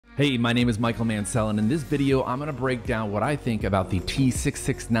Hey, my name is Michael Mansell, and in this video, I'm gonna break down what I think about the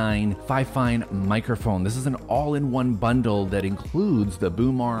T669 Fifine microphone. This is an all-in-one bundle that includes the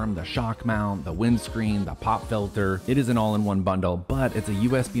boom arm, the shock mount, the windscreen, the pop filter. It is an all-in-one bundle, but it's a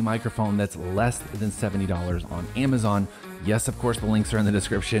USB microphone that's less than $70 on Amazon. Yes, of course, the links are in the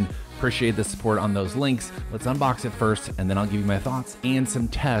description. Appreciate the support on those links. Let's unbox it first, and then I'll give you my thoughts and some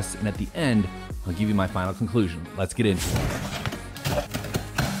tests, and at the end, I'll give you my final conclusion. Let's get into it.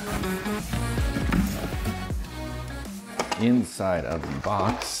 Inside of the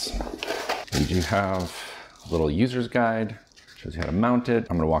box, we do have a little user's guide, shows you how to mount it.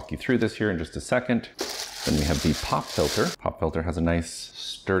 I'm gonna walk you through this here in just a second. Then we have the pop filter. Pop filter has a nice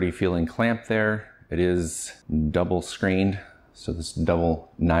sturdy feeling clamp there. It is double screened, so this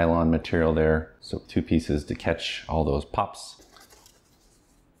double nylon material there. So two pieces to catch all those pops.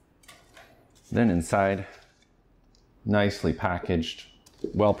 Then inside, nicely packaged,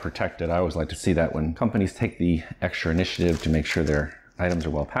 well protected. I always like to see that when companies take the extra initiative to make sure their items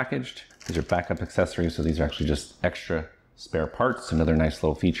are well packaged. These are backup accessories, so these are actually just extra spare parts. Another nice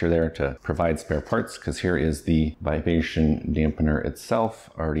little feature there to provide spare parts, because here is the vibration dampener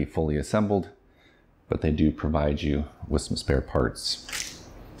itself, already fully assembled, but they do provide you with some spare parts.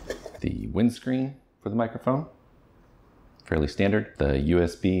 The windscreen for the microphone, fairly standard. The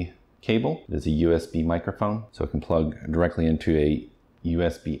USB cable is a USB microphone, so it can plug directly into a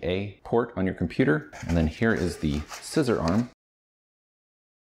USB-A port on your computer. And then here is the scissor arm.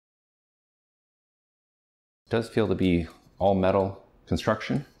 It does feel to be all metal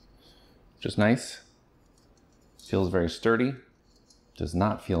construction, which is nice. Feels very sturdy. Does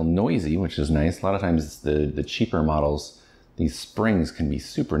not feel noisy, which is nice. A lot of times the cheaper models, these springs can be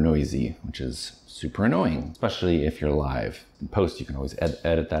super noisy, which is super annoying, especially if you're live. In post, you can always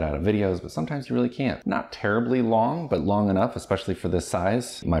edit that out of videos, but sometimes you really can't. Not terribly long, but long enough, especially for this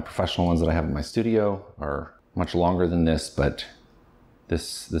size. My professional ones that I have in my studio are much longer than this, but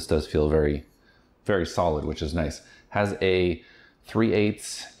this does feel very, very solid, which is nice. Has a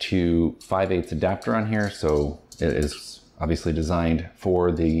 3/8 to 5/8 adapter on here, so it is obviously designed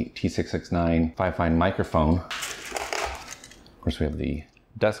for the T669 Fifine microphone. Of course, we have the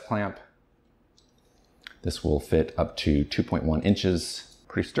desk clamp. This will fit up to 2.1 inches,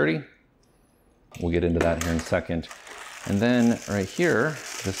 pretty sturdy. We'll get into that here in a second. And then right here,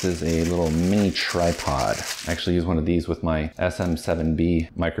 this is a little mini tripod. I actually use one of these with my SM7B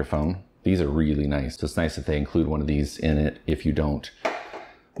microphone. These are really nice. So it's nice that they include one of these in it if you don't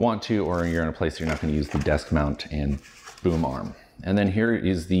want to, or you're in a place you're not going to use the desk mount and boom arm. And then here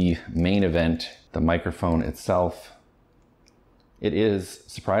is the main event, the microphone itself. It is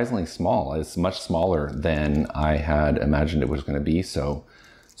surprisingly small. It's much smaller than I had imagined it was going to be. So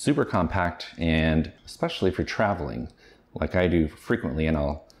super compact, and especially if you're traveling like I do frequently, and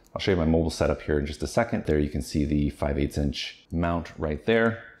I'll show you my mobile setup here in just a second. There you can see the 5/8 inch mount right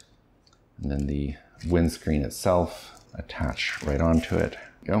there. And then the windscreen itself attached right onto it.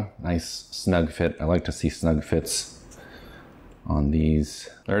 There you go, nice snug fit. I like to see snug fits on these.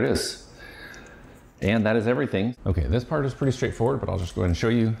 There it is. And that is everything. Okay, this part is pretty straightforward, but I'll just go ahead and show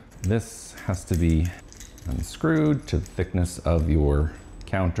you. This has to be unscrewed to the thickness of your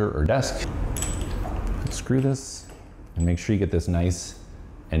counter or desk. Screw this and make sure you get this nice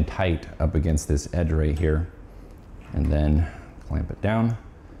and tight up against this edge right here. And then clamp it down,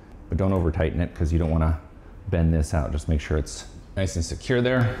 but don't over tighten it because you don't want to bend this out. Just make sure it's nice and secure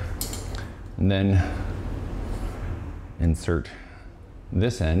there. And then insert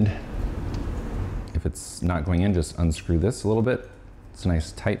this end. If it's not going in, just unscrew this a little bit. It's a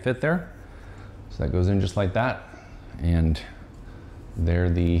nice tight fit there. So that goes in just like that. And there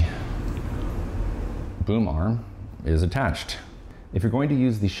the boom arm is attached. If you're going to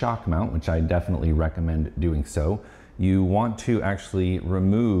use the shock mount, which I definitely recommend doing so, you want to actually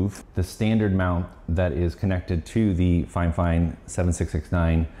remove the standard mount that is connected to the Fifine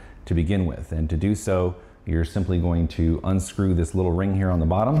 7669 to begin with. And to do so, you're simply going to unscrew this little ring here on the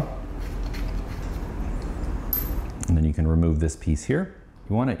bottom. And then you can remove this piece here.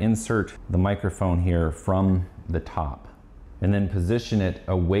 You want to insert the microphone here from the top and then position it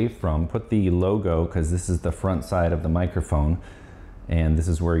away from, put the logo, because this is the front side of the microphone and this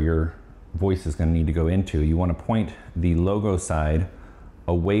is where your voice is going to need to go into. You want to point the logo side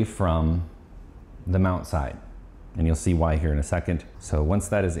away from the mount side, and you'll see why here in a second. So once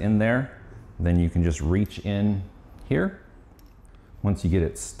that is in there, then you can just reach in here. Once you get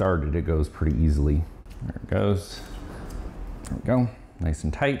it started, it goes pretty easily. There it goes. There we go, nice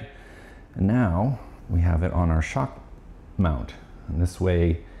and tight. And now we have it on our shock mount. And this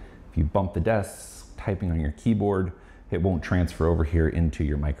way, if you bump the desk typing on your keyboard, it won't transfer over here into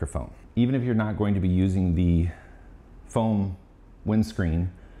your microphone. Even if you're not going to be using the foam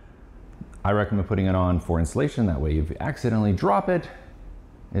windscreen, I recommend putting it on for installation. That way if you accidentally drop it,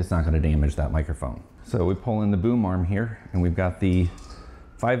 it's not going to damage that microphone. So we pull in the boom arm here, and we've got the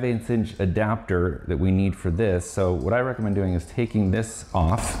 5/8 inch adapter that we need for this. So what I recommend doing is taking this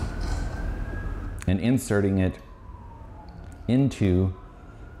off and inserting it into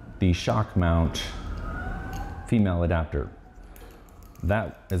the shock mount female adapter.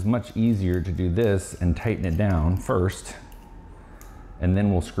 That is much easier to do this and tighten it down first, and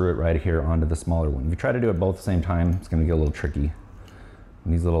then we'll screw it right here onto the smaller one. If you try to do it both at the same time, it's going to get a little tricky.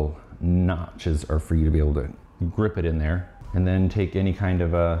 And these little notches are for you to be able to grip it in there. And then take any kind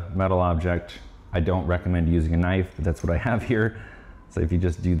of a metal object. I don't recommend using a knife, but that's what I have here. So if you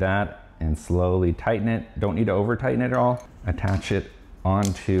just do that and slowly tighten it, don't need to over tighten it at all. Attach it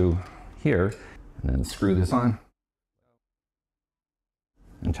onto here and then screw this on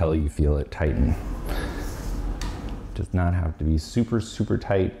until you feel it tighten. Does not have to be super, super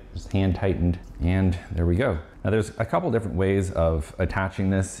tight, just hand tightened, and there we go. Now there's a couple different ways of attaching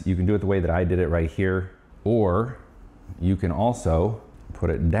this. You can do it the way that I did it right here, or you can also put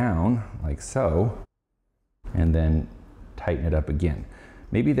it down like so and then tighten it up again.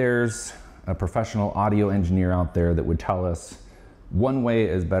 Maybe there's a professional audio engineer out there that would tell us one way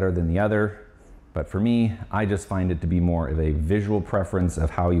is better than the other, but for me, I just find it to be more of a visual preference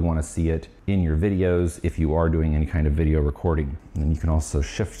of how you want to see it in your videos if you are doing any kind of video recording. And then you can also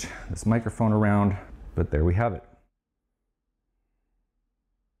shift this microphone around, but there we have it.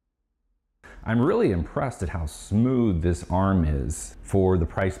 I'm really impressed at how smooth this arm is for the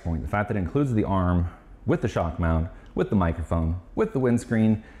price point. The fact that it includes the arm with the shock mount, with the microphone, with the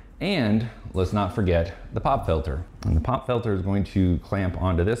windscreen, and let's not forget the pop filter. And the pop filter is going to clamp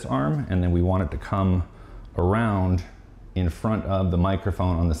onto this arm, and then we want it to come around in front of the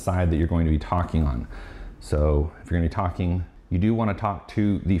microphone on the side that you're going to be talking on. So if you're going to be talking, you do want to talk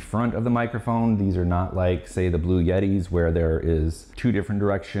to the front of the microphone. These are not like, say, the Blue Yetis where there is two different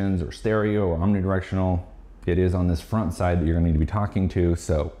directions or stereo or omnidirectional. It is on this front side that you're going to need to be talking to.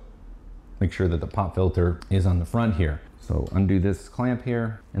 So make sure that the pop filter is on the front here. So undo this clamp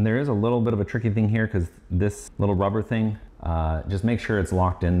here. And there is a little bit of a tricky thing here because this little rubber thing, just make sure it's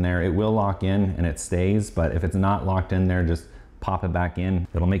locked in there. It will lock in and it stays, but if it's not locked in there, just pop it back in.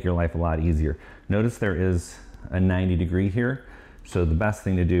 It'll make your life a lot easier. Notice there is a 90-degree here. So the best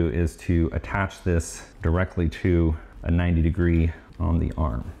thing to do is to attach this directly to a 90-degree on the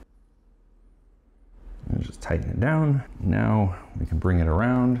arm. And just tighten it down. Now we can bring it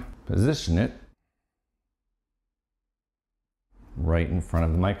around, position it right in front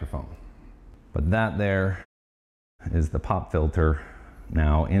of the microphone. But that there is the pop filter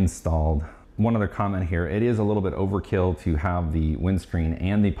now installed. One other comment here, it is a little bit overkill to have the windscreen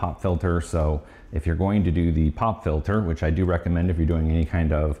and the pop filter. So if you're going to do the pop filter, which I do recommend if you're doing any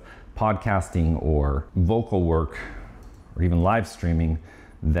kind of podcasting or vocal work or even live streaming,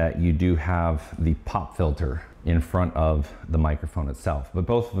 that you do have the pop filter in front of the microphone itself. But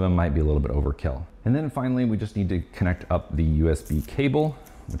both of them might be a little bit overkill. And then finally, we just need to connect up the USB cable,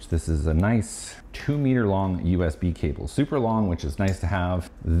 which this is a nice 2-meter long USB cable. Super long, which is nice to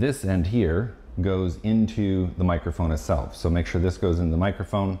have. This end here goes into the microphone itself. So make sure this goes into the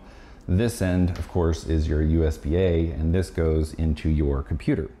microphone. This end, of course, is your USB-A, and this goes into your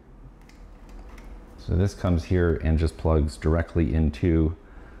computer. So this comes here and just plugs directly into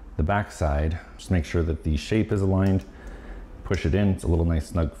the back side. Just make sure that the shape is aligned. Push it in, it's a little nice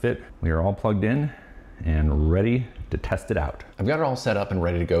snug fit. We are all plugged in and ready to test it out. I've got it all set up and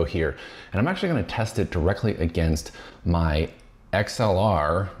ready to go here, and I'm actually going to test it directly against my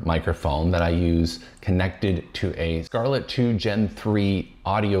XLR microphone that I use connected to a Scarlett 2 Gen 3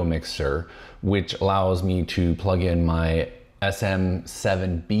 audio mixer, which allows me to plug in my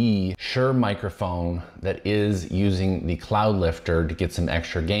SM7B Shure microphone that is using the cloud lifter to get some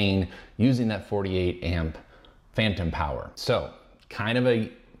extra gain using that 48 amp phantom power. So kind of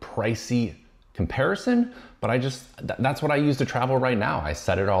a pricey comparison, but that's what I use to travel right now. I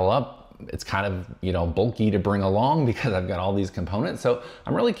set it all up. It's kind of, you know, bulky to bring along because I've got all these components. So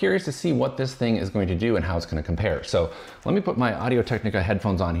I'm really curious to see what this thing is going to do and how it's going to compare. So let me put my Audio-Technica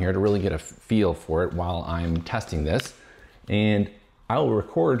headphones on here to really get a feel for it while I'm testing this. And I'll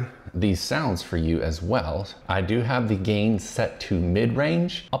record these sounds for you as well. I do have the gain set to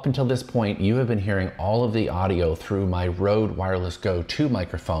mid-range. Up until this point, you have been hearing all of the audio through my Rode Wireless Go 2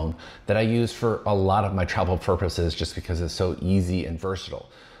 microphone that I use for a lot of my travel purposes just because it's so easy and versatile.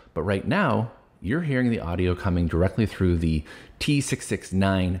 But right now, you're hearing the audio coming directly through the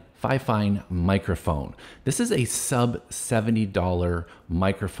T669 Fifine microphone. This is a sub $70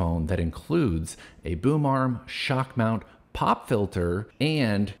 microphone that includes a boom arm, shock mount, pop filter,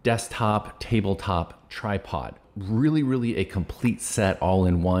 and desktop tabletop tripod. Really a complete set all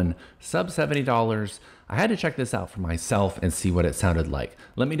in one, sub $70. I had to check this out for myself and see what it sounded like.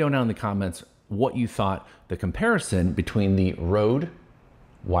 Let me know down in the comments what you thought the comparison between the Rode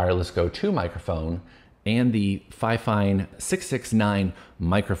Wireless Go 2 microphone and the Fifine T669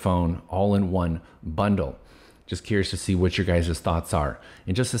 microphone all in one bundle. Just curious to see what your guys' thoughts are.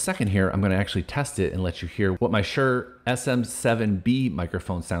 In just a second here, I'm gonna actually test it and let you hear what my Shure SM7B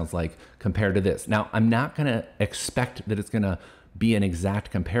microphone sounds like compared to this. Now, I'm not gonna expect that it's gonna be an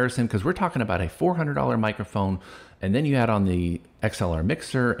exact comparison because we're talking about a $400 microphone, and then you add on the XLR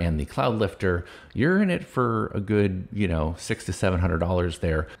mixer and the cloud lifter, you're in it for a good, $600 to $700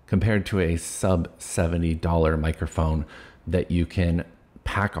 there compared to a sub $70 microphone that you can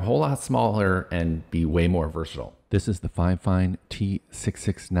pack a whole lot smaller and be way more versatile. This is the Fifine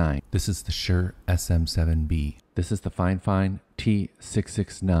T669. This is the Shure SM7B. This is the Fifine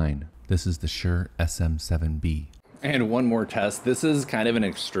T669. This is the Shure SM7B. And one more test. This is kind of an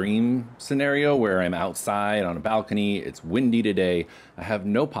extreme scenario where I'm outside on a balcony. It's windy today. I have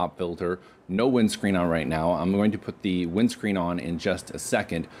no pop filter, no windscreen on right now. I'm going to put the windscreen on in just a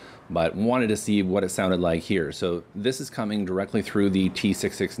second, but wanted to see what it sounded like here. So this is coming directly through the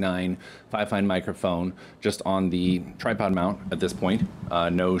T669 Fifine microphone, just on the tripod mount at this point.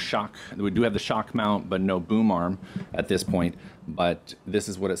 No shock. We do have the shock mount, but no boom arm at this point. But this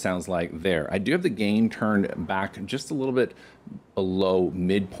is what it sounds like there. I do have the gain turned back just a little bit below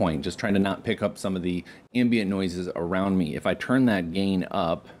midpoint, just trying to not pick up some of the ambient noises around me. If I turn that gain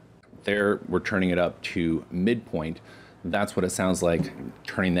up, there we're turning it up to midpoint. That's what it sounds like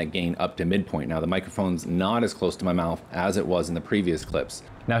turning that gain up to midpoint. Now the microphone's not as close to my mouth as it was in the previous clips.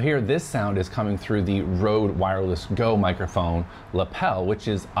 Now here, this sound is coming through the Rode Wireless Go microphone lapel, which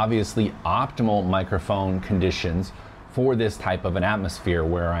is obviously optimal microphone conditions for this type of an atmosphere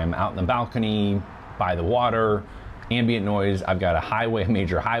where I'm out in the balcony, by the water, ambient noise. I've got a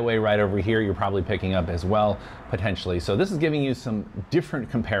major highway right over here you're probably picking up as well, potentially. So this is giving you some different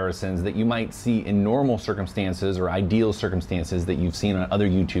comparisons that you might see in normal circumstances or ideal circumstances that you've seen on other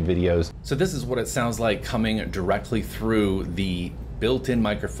YouTube videos. So this is what it sounds like coming directly through the built-in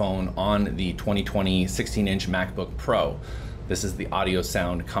microphone on the 2020 16-inch MacBook Pro. This is the audio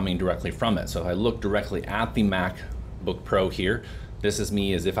sound coming directly from it. So if I look directly at the MacBook Pro here, this is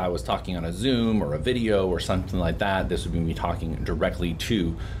me as if I was talking on a Zoom or a video or something like that. This would be me talking directly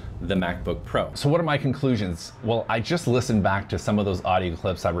to the MacBook Pro. So what are my conclusions? Well, I just listened back to some of those audio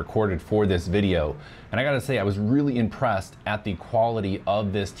clips I recorded for this video, and I gotta say, I was really impressed at the quality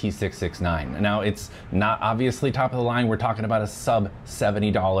of this T669. Now, it's not obviously top of the line. We're talking about a sub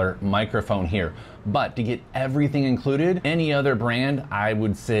 $70 microphone here, but to get everything included, any other brand, I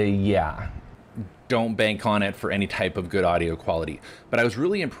would say, yeah, don't bank on it for any type of good audio quality. But I was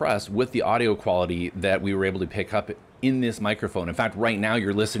really impressed with the audio quality that we were able to pick up in this microphone. In fact, right now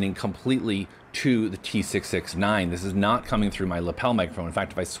you're listening completely to the T669. This is not coming through my lapel microphone. In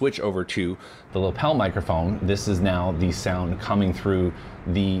fact, if I switch over to the lapel microphone, this is now the sound coming through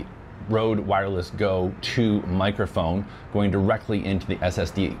the Rode Wireless Go 2 microphone, going directly into the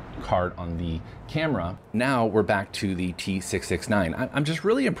SSD card on the camera. Now we're back to the T669. I'm just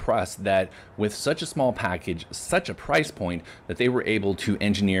really impressed that with such a small package, such a price point, that they were able to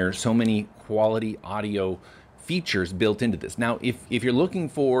engineer so many quality audio features built into this. Now, if you're looking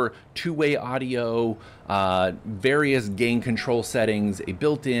for two-way audio, various gain control settings, a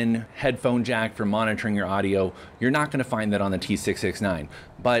built-in headphone jack for monitoring your audio, you're not going to find that on the T669.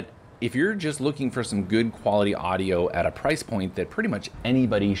 But if you're just looking for some good quality audio at a price point that pretty much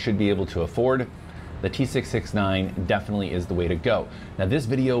anybody should be able to afford, the T669 definitely is the way to go. Now, this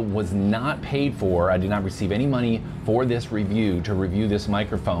video was not paid for. I did not receive any money for this review to review this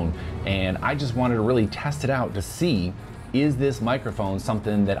microphone, and I just wanted to really test it out to see, is this microphone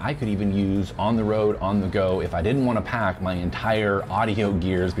something that I could even use on the road, on the go, if I didn't want to pack my entire audio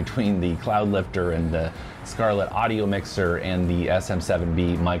gears between the cloud lifter and the Scarlett audio mixer and the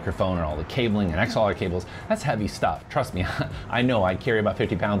SM7B microphone and all the cabling and XLR cables. That's heavy stuff. Trust me, I know I carry about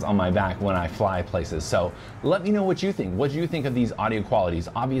 50 pounds on my back when I fly places. So let me know what you think. What do you think of these audio qualities?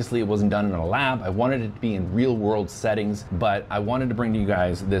 Obviously, it wasn't done in a lab. I wanted it to be in real world settings, but I wanted to bring to you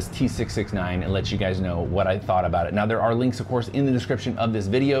guys this T669 and let you guys know what I thought about it. Now, there are links, of course, in the description of this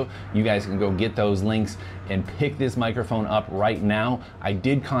video. You guys can go get those links and pick this microphone up right now. I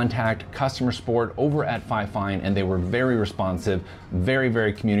did contact customer support over at Fifine, and they were very responsive,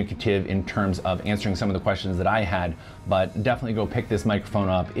 very communicative in terms of answering some of the questions that I had. But definitely go pick this microphone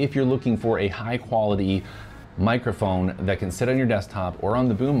up if you're looking for a high quality microphone that can sit on your desktop or on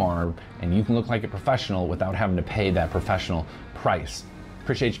the boom arm, and you can look like a professional without having to pay that professional price.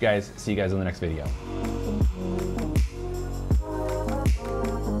 Appreciate you guys. See you guys in the next video.